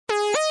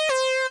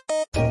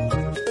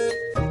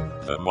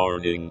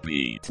Morning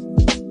Beat,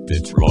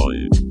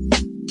 Detroit.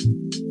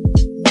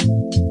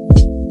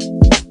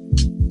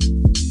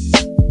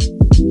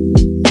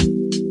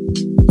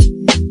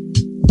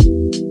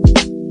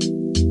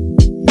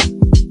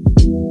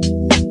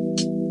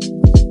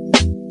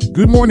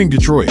 Good morning,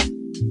 Detroit.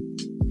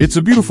 It's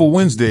a beautiful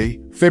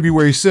Wednesday,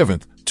 February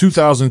 7th,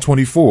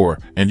 2024,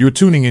 and you're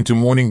tuning into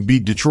Morning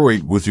Beat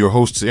Detroit with your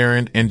hosts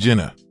Aaron and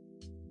Jenna.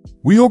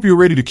 We hope you're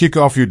ready to kick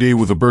off your day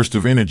with a burst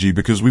of energy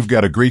because we've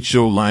got a great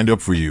show lined up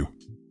for you.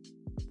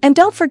 And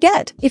don't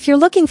forget, if you're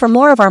looking for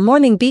more of our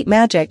Morning Beat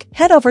magic,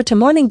 head over to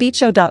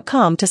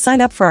morningbeatshow.com to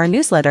sign up for our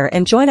newsletter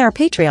and join our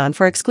Patreon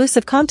for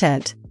exclusive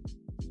content.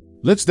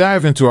 Let's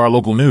dive into our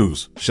local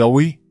news, shall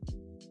we?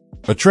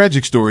 A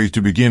tragic story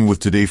to begin with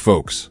today,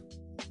 folks.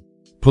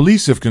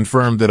 Police have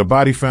confirmed that a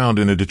body found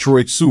in a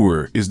Detroit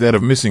sewer is that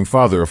of missing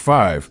father of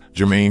five,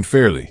 Jermaine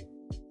Fairley.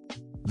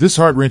 This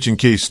heart-wrenching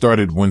case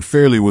started when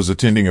Fairley was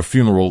attending a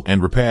funeral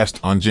and repast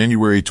on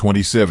January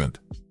 27th.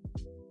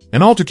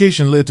 An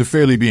altercation led to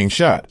Fairley being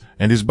shot,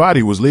 and his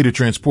body was later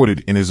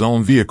transported in his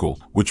own vehicle,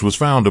 which was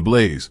found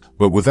ablaze,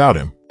 but without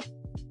him.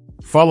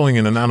 Following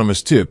an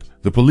anonymous tip,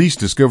 the police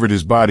discovered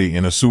his body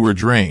in a sewer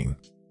drain.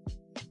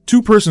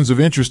 Two persons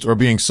of interest are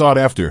being sought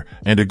after,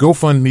 and a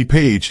GoFundMe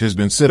page has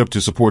been set up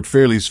to support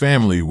Fairley's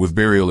family with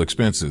burial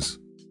expenses.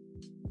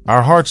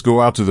 Our hearts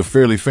go out to the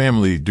Fairley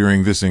family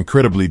during this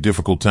incredibly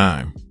difficult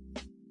time.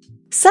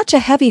 Such a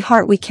heavy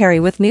heart we carry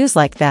with news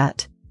like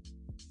that.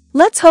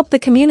 Let's hope the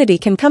community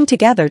can come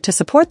together to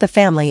support the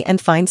family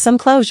and find some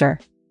closure.